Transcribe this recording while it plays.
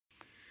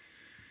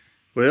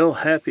Well,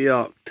 happy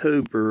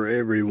October,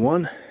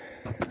 everyone.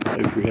 I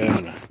hope you're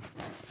having a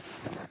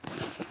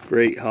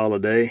great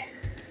holiday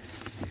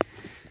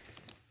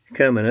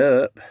coming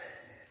up.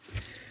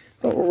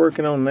 What we're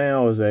working on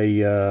now is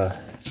a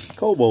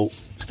Cobalt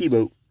ski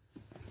boat,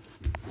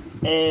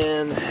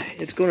 and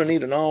it's going to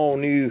need an all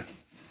new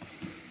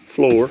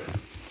floor.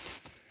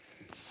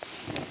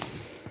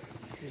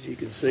 As you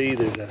can see,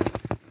 there's a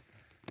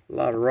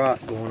lot of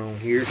rot going on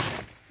here.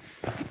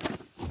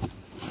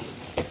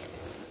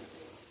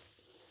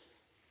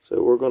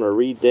 So we're going to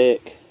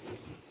redeck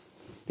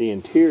the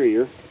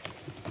interior.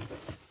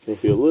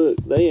 If you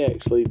look, they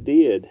actually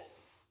did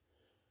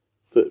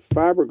put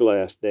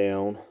fiberglass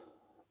down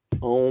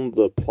on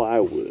the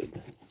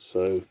plywood.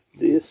 So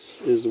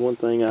this is one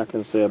thing I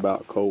can say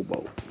about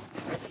Cobalt.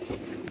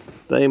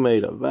 They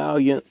made a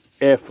valiant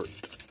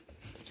effort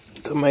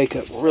to make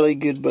a really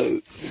good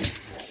boat.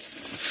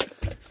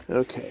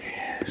 Okay,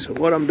 so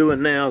what I'm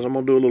doing now is I'm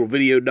going to do a little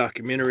video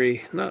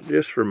documentary, not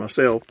just for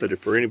myself, but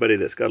for anybody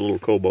that's got a little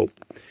Cobalt.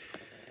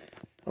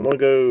 I'm going to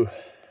go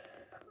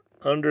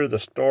under the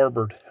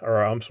starboard,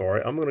 or I'm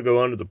sorry, I'm going to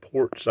go under the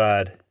port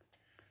side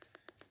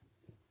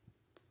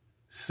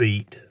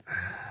seat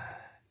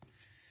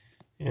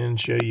and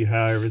show you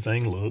how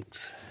everything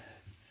looks.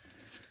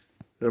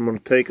 Then I'm going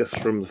to take us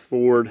from the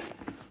forward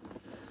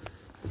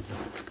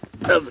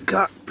of the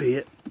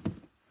cockpit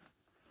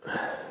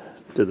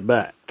to the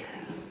back.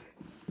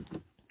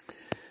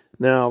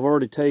 Now I've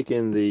already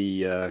taken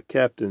the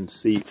captain's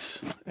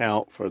seats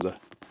out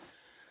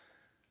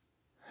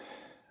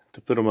to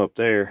put them up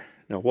there.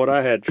 Now what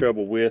I had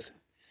trouble with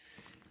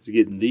is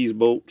getting these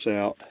bolts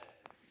out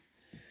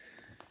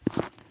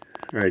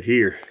right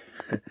here.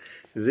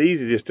 It's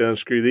easy just to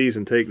unscrew these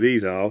and take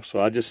these off,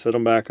 so I just set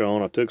them back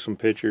on. I took some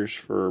pictures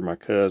for my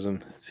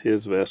cousin. It's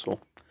his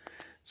vessel,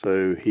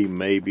 so he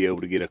may be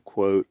able to get a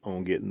quote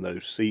on getting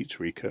those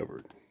seats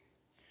recovered.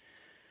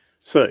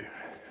 So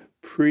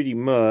pretty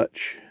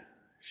much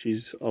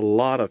she's a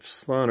lot of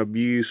sun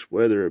abuse,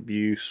 weather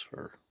abuse,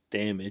 or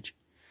damage,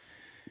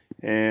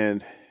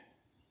 and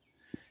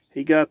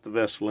he got the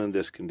vessel in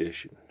this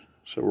condition.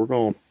 So we're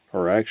going,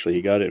 or actually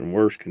he got it in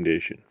worse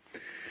condition.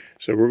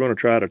 So we're going to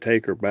try to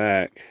take her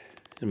back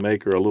and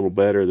make her a little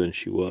better than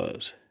she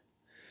was.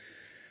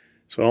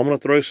 So I'm going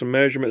to throw some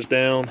measurements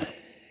down,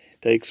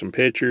 take some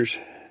pictures,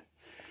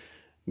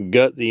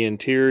 gut the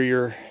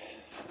interior.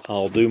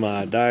 I'll do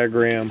my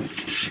diagram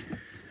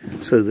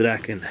so that I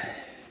can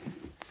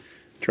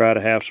try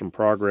to have some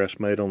progress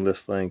made on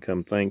this thing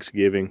come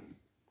Thanksgiving.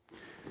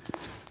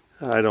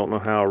 I don't know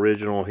how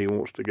original he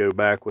wants to go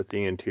back with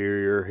the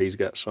interior. He's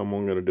got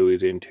someone going to do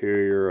his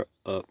interior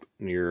up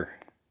near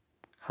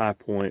High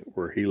Point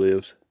where he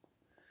lives.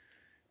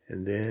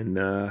 And then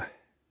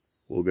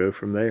we'll go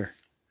from there.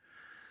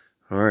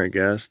 Alright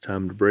guys,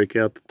 time to break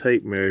out the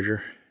tape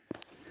measure.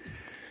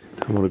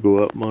 I'm going to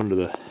go up under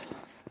the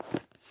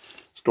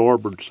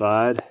starboard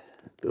side,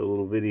 do a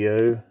little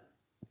video,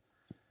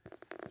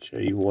 show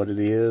you what it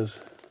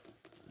is,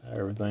 how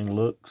everything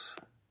looks,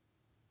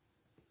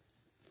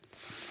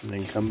 and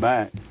then come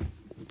back.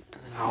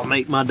 I'll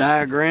make my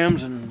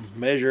diagrams and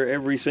measure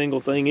every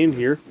single thing in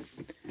here.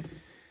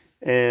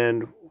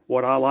 And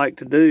what I like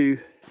to do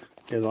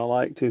is I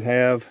like to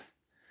have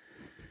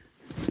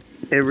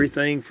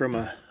everything from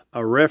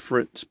a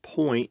reference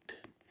point,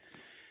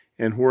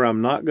 and where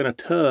I'm not going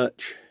to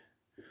touch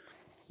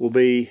will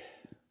be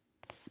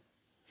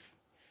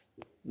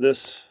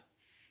this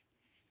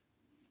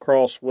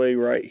crossway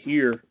right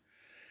here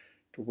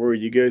to where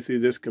you go through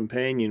this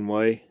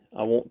companionway.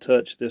 I won't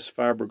touch this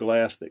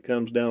fiberglass that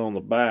comes down on the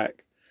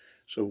back.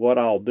 So what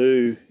I'll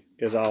do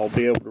is I'll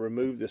be able to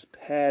remove this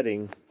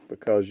padding,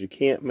 because you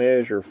can't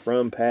measure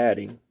from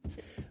padding.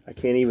 I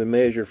can't even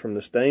measure from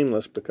the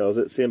stainless because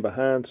it's in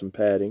behind some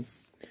padding.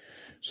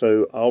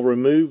 So I'll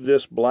remove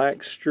this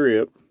black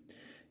strip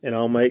and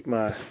I'll make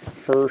my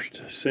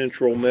first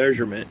central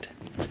measurement,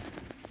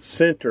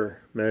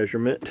 center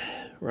measurement,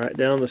 right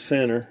down the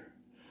center,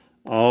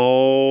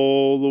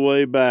 all the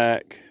way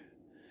back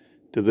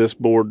to this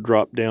board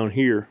drop down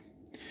here.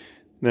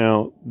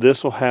 Now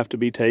this will have to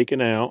be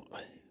taken out,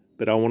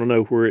 but I want to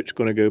know where it's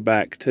going to go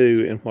back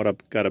to and what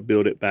I've got to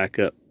build it back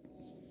up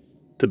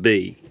to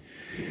be.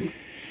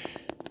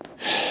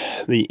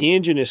 The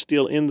engine is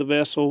still in the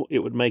vessel. It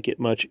would make it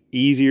much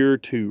easier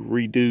to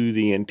redo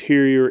the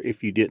interior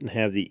if you didn't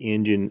have the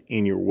engine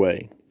in your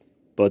way.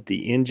 But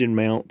the engine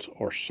mounts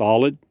are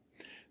solid,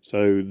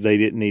 so they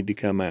didn't need to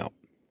come out.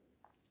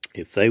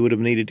 If they would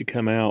have needed to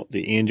come out,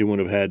 the engine would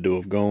have had to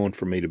have gone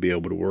for me to be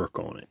able to work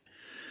on it.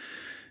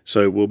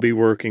 So we'll be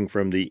working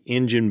from the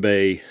engine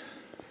bay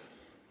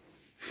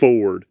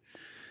forward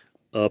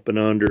up and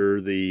under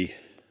the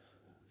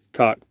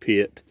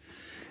cockpit,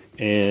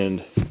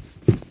 and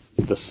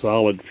the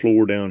solid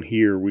floor down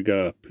here, we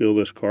gotta peel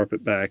this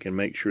carpet back and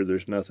make sure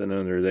there's nothing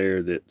under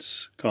there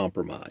that's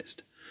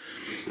compromised.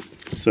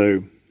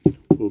 So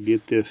we'll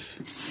get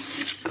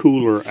this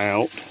cooler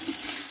out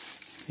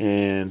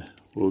and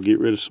we'll get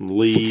rid of some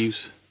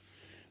leaves.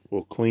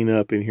 we'll clean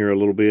up in here a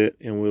little bit,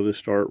 and we'll just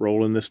start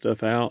rolling this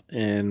stuff out,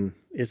 and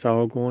it's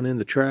all going in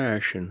the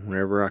trash. And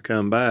whenever I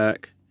come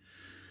back,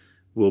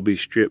 we'll be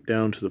stripped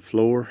down to the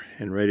floor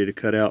and ready to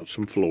cut out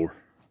some floor.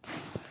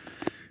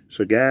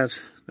 So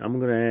guys, I'm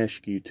going to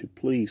ask you to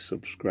please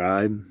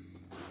subscribe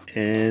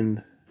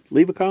and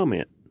leave a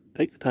comment.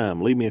 Take the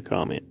time, leave me a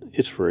comment.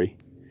 It's free.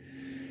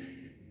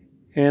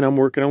 And I'm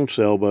working on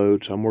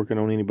sailboats. I'm working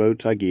on any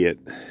boats I get.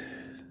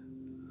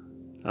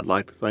 I'd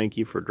like to thank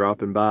you for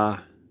dropping by,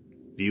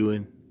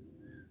 viewing,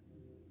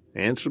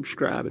 and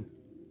subscribing.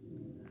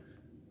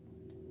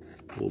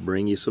 We'll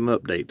bring you some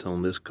updates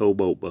on this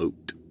Cobalt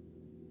boat.